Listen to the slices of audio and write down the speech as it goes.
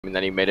and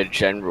then he made a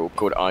general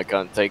called I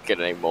Can't Take It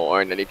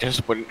Anymore, and then he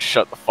just wouldn't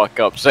shut the fuck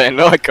up saying,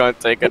 no, I can't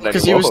take it anymore.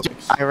 Because he was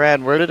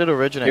Iran, where did it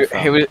originate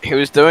from? He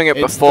was doing it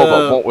before,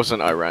 but what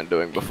wasn't Iran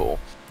doing before?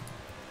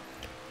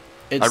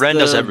 Iran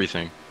does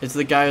everything. It's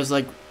the guy who's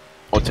like,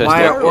 Autistic.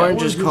 why are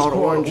oranges called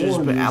oranges,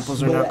 but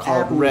apples are not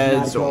called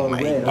reds? Oh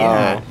my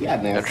god.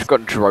 I just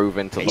got drove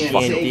into the Can't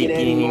fucking... take it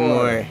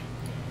anymore.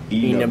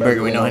 Eating a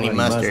burger with no honey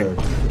mustard.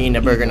 Eating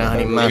a burger, no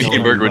honey mustard.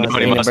 Eating a burger with no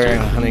honey mustard.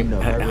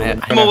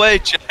 Push him away,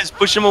 Chaz.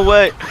 Push him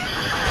away.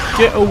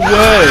 Get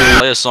away.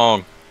 Play a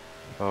song.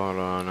 Hold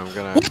on, I'm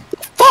gonna... What the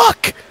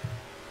fuck?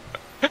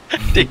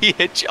 Did he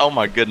hit you? Oh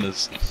my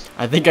goodness.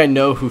 I think I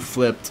know who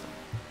flipped.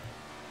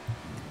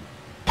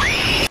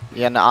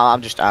 Yeah, no,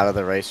 I'm just out of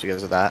the race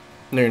because of that.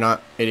 No, you're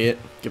not, idiot.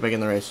 Get back in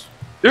the race.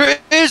 There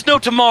is no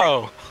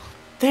tomorrow.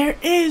 There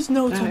is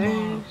no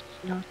tomorrow.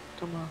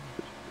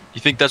 You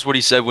think that's what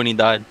he said when he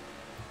died?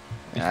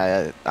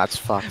 That's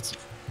fucked.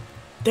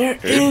 There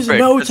Dude, is Rick,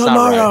 no that's not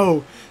tomorrow.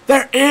 right.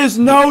 There is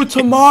no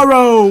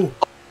tomorrow.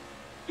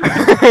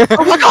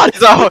 Oh my god!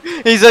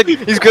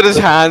 He's got his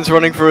hands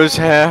running through his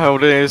hair,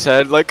 holding his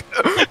head like,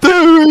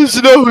 there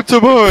is no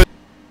tomorrow.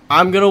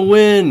 I'm gonna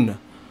win.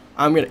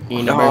 I'm gonna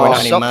eat a burger with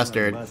honey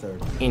mustard.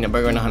 Eat a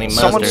burger with honey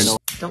mustard.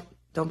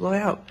 Don't blow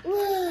it out.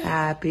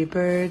 Happy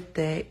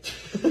birthday.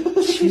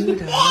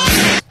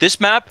 This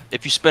map,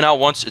 if you spin out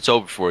once, it's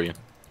over for you.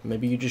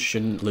 Maybe you just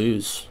shouldn't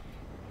lose.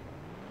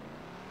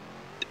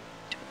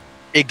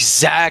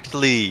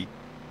 Exactly.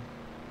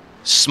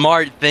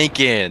 Smart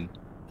thinking.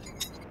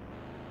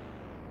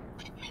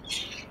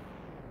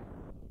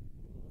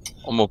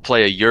 I'm gonna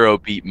play a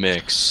Eurobeat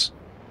mix.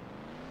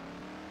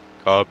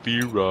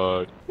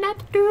 Copyright.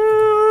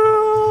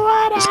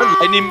 Is that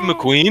Lightning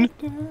McQueen?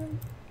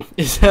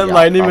 Is that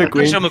Lightning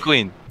Christian McQueen?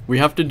 McQueen. We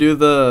have to do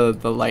the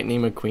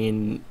Lightning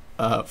McQueen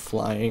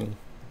flying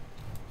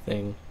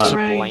thing.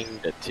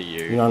 Explained it to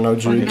you. You don't know,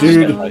 dude.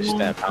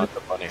 Step out the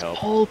bunny hole.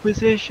 Pole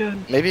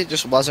position. Maybe it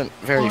just wasn't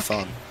very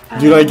fun.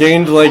 Dude, I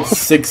gained like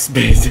 6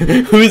 space.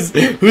 who's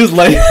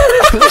like?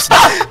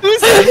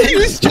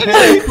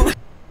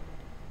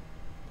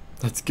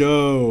 Let's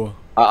go.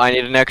 I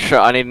need an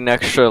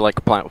extra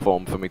like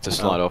platform for me to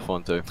slide off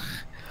onto.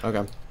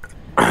 Okay.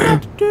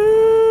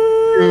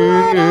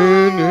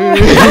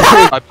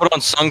 I put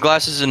on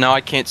sunglasses and now I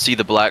can't see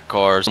the black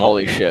cars.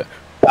 Holy shit.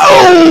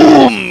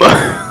 Boom!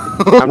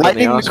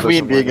 Lightning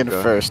McQueen being in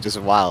first is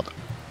wild.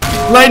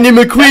 Lightning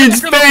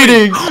McQueen's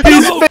fading!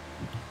 He's fading!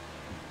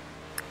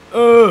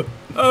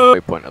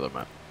 Waypoint of the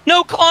map.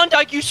 No,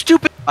 Klondike, you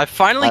stupid! I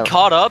finally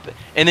caught up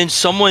and then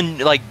someone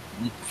like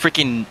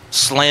freaking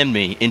slammed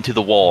me into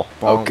the wall.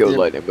 I'll kill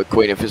Lightning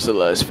McQueen if it's the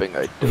last thing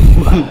I do.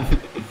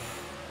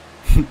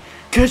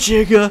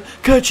 Kachiga,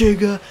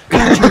 kachiga,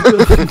 kachiga.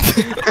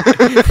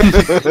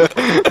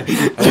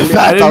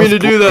 I didn't mean to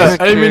do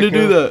that. I didn't mean to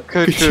do that.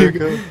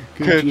 Kachiga,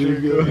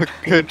 kachiga,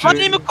 kachiga.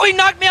 Lightning McQueen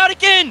knocked me out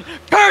again!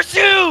 Curse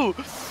you!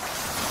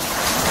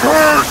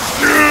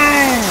 Curse you!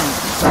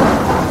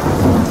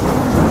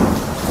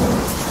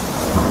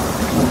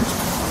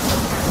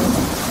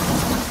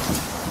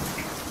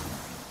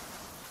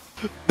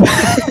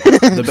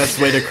 The best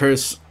way to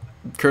curse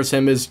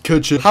him is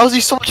kachiga. How is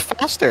he so much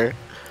faster?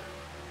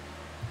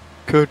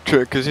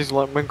 Because he's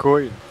like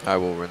McQueen. I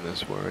will win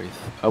this Wraith.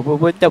 Oh.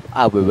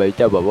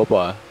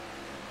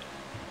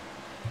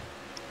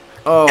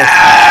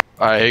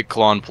 I hate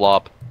Klon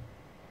Plop.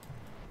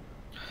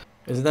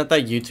 Isn't that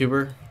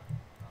YouTuber?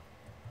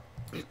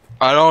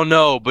 I don't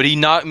know, but he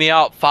knocked me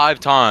out 5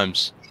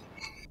 times.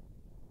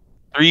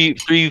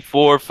 3,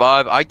 4,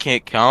 5. I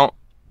can't count.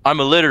 I'm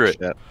illiterate.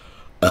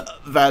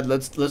 Vad,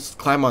 let's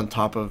climb on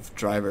top of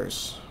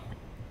drivers.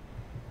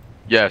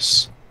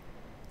 Yes.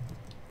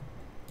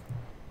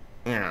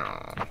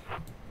 No!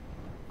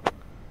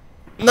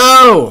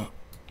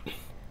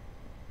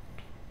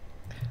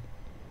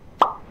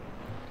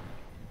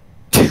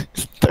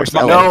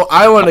 No,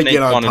 I want to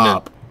get on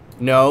top.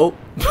 No.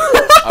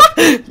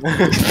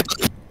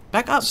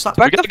 Back up, stop.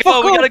 We gotta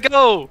go, we gotta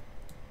go!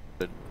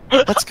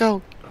 Let's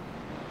go.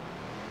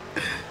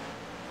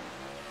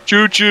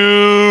 Choo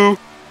choo!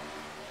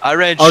 I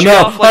ran Oh, shit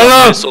no. off like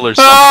a missile or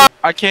something.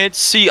 I can't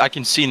see, I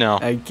can see now.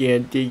 I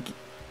can't take it.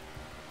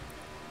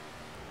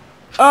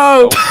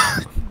 Oh!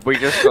 We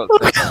just got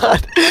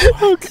God.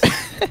 Okay.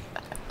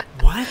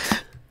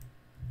 What?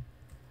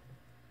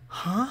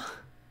 Huh?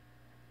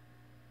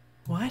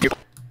 What?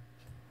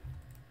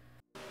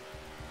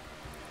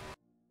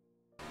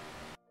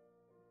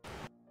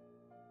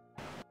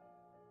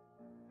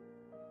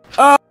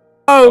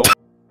 Oh!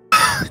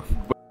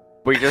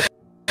 We just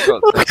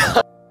got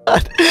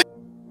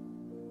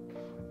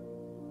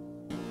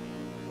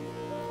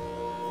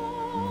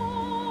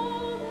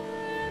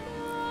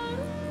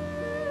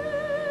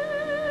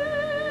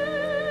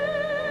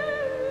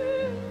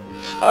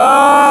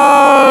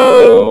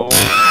Oh!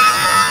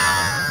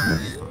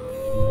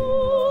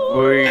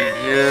 We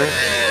just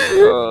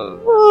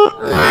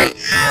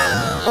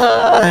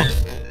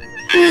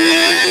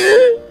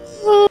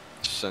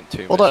sent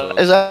 2 Hold on,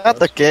 is that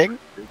the king?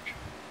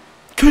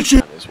 Could you?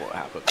 That is what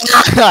happened.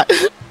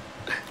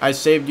 I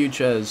saved you,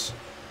 Ches.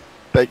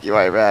 Thank you,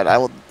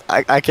 Iran.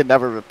 I can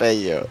never repay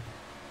you.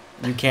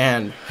 You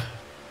can.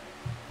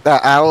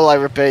 How will I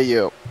repay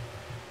you?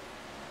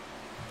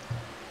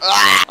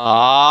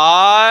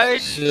 Ah,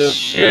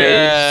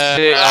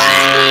 shit.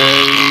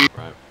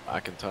 Right, I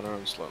can turn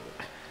around slowly.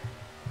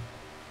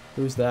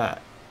 Who's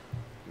that?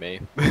 Me.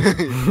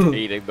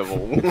 Eating the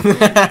wall.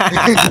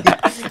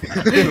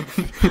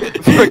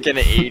 Fucking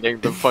eating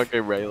the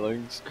fucking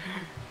railings.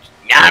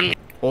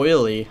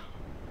 Oily.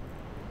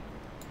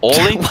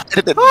 Ollie? Why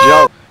did it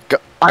jump?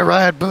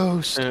 Iran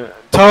boost. Turn!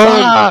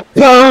 Ah!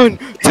 Turn!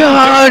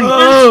 Turn!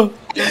 Oh!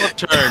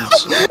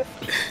 Turns.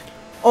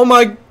 Oh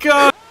my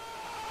god!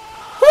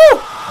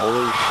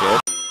 Holy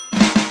shit.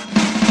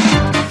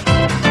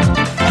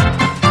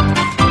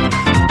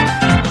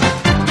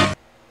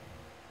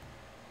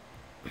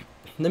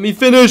 Let me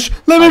finish!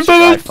 Let me I should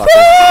die finish!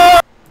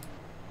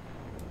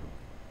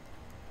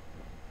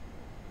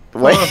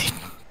 fucking- Wait.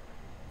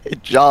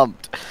 It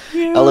jumped.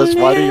 Ellis,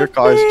 why do your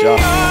cars jump?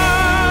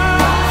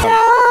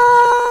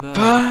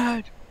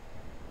 Bad!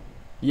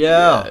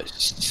 Yeah,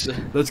 Yes.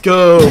 let's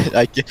go.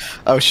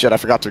 Oh shit, I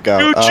forgot to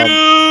go.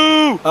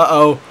 Choo-choo!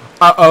 Uh-oh.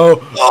 Uh-oh.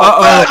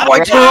 Uh-oh. I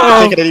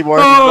can't take it anymore.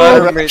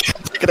 Oh. I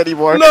can't take it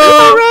anymore.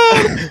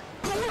 No!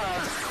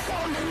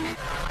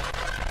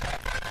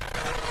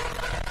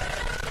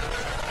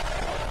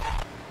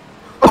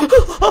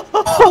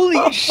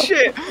 Holy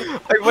shit!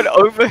 I went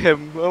over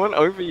him. I went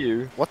over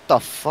you. What the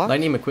fuck?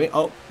 Lightning McQueen.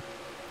 Oh.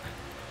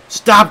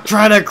 Stop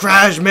trying to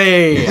crash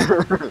me!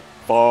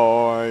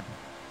 Bye.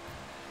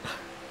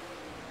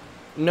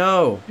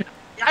 No.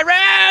 I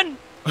ran!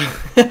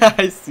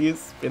 I see it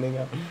spinning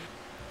out.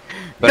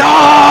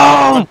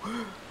 No!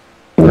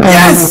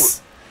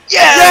 Yes!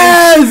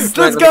 Yes!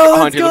 Let's go!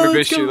 Let's go! Let me Let's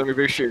boost you. go! Let me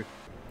boost you.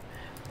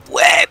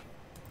 Whip!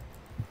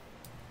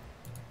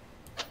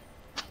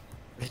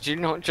 Did you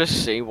not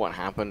just see what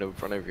happened in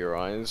front of your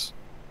eyes?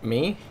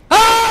 Me?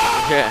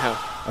 Yeah.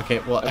 Okay,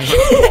 well.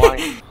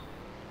 Why?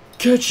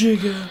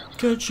 Kachiga!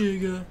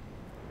 Kachiga!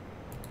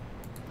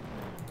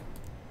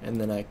 And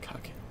then I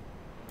cock it.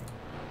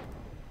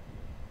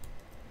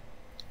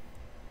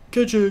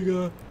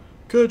 Kachiga!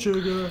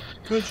 Kachiga!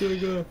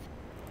 Kachiga!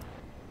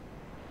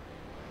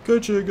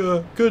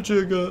 Kachiga!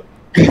 Kachiga!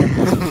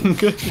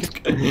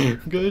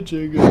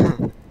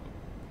 Kachiga!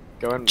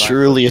 Going back.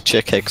 Truly a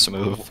chick Hicks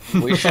move.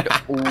 We should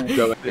all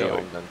go in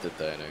the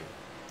entertaining.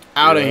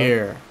 Out of Yeah.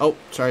 here! Oh,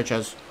 sorry,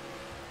 Ches.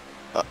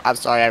 I'm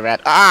sorry, Iran.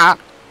 Ah!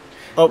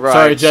 Oh, Right,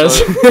 sorry, Ches.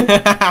 so-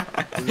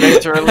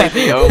 Literally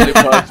the only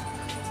person.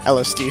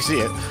 Ellis, do you see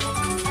it?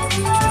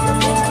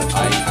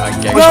 I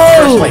gave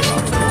No!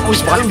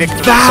 Who's my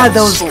victory? Bad,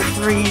 that was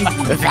crazy.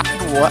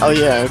 What? Oh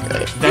yeah,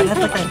 okay. That had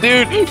like a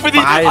Dude, for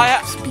the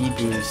 5 speed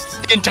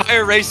boost.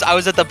 entire race, I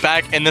was at the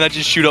back, and then I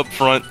just shoot up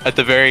front at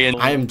the very end.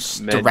 I am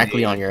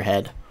directly on your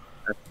head.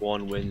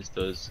 F1 wins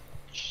those.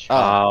 Oh.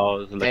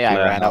 Charles Hey,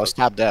 Iran, I was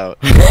tapped out.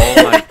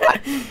 Oh my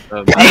god.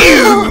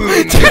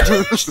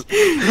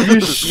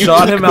 You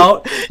shot him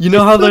out. You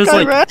know how there's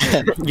Look, like,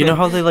 Iran. you know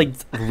how they like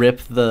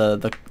rip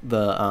the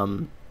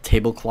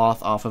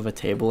tablecloth off of a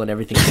table and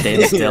everything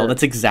stays still.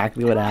 That's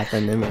exactly what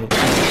happened to me.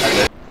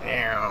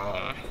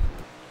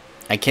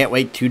 I can't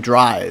wait to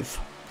drive.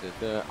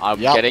 I'm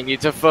Yep. getting you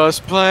to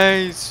first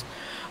place.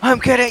 I'm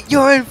getting.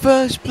 You're in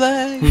first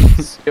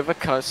place. You have a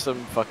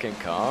custom fucking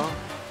car?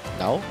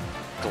 No?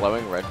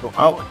 Glowing red bull.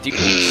 Oh. Do you-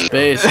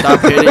 Space, stop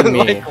hitting me.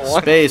 Like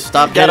what? Space,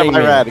 stop Get him,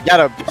 hitting me. Iran. Get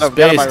him. Get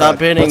him, Space, stop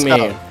hitting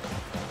me.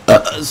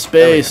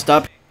 Space,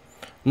 stop.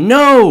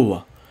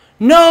 No!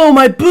 No,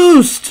 my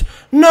boost!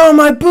 No,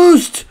 my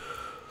boost!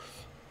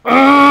 It's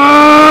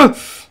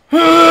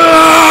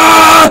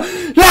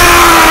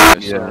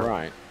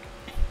alright.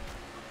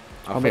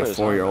 I'll be a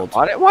 4-year-old.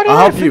 Why did I'll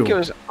I help think you. it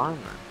was Iron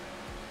Man?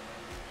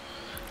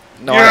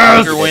 No,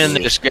 Yes! You're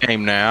winning this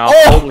game now.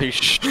 Holy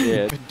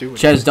shit.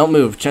 Ches, don't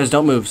move. Ches,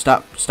 don't move.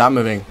 Stop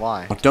move.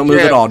 Why? Don't move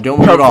Yeah, at all. Don't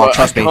move at all. but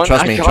Trust me. I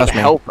Trust me. can't Trust me.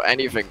 help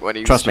anything when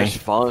he's Trust me. just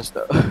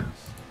faster.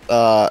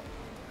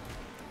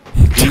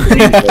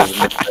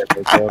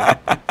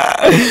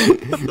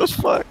 What the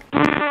fuck?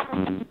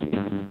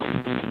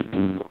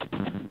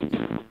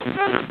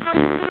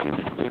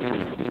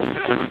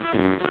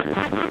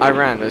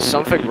 Iran, there's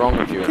something wrong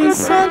with you. There's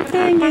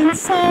something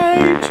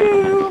inside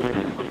you.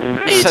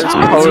 It says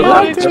hard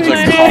Poland. to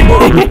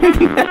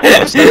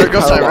It's like, There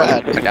goes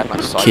Iran. I got my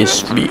side.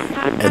 Kiss me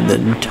and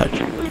then touch me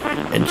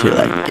until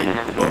I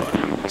get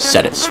more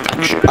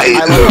satisfaction.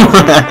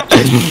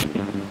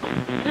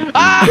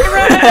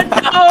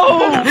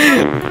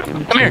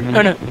 Come here.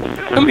 No, no.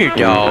 Come here,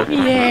 dog.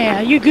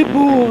 Yeah, you good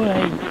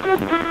boy.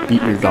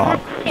 Beat your dog.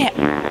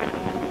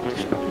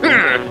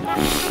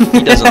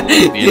 He doesn't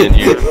like being in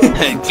here.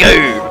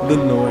 Go! The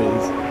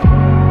noise.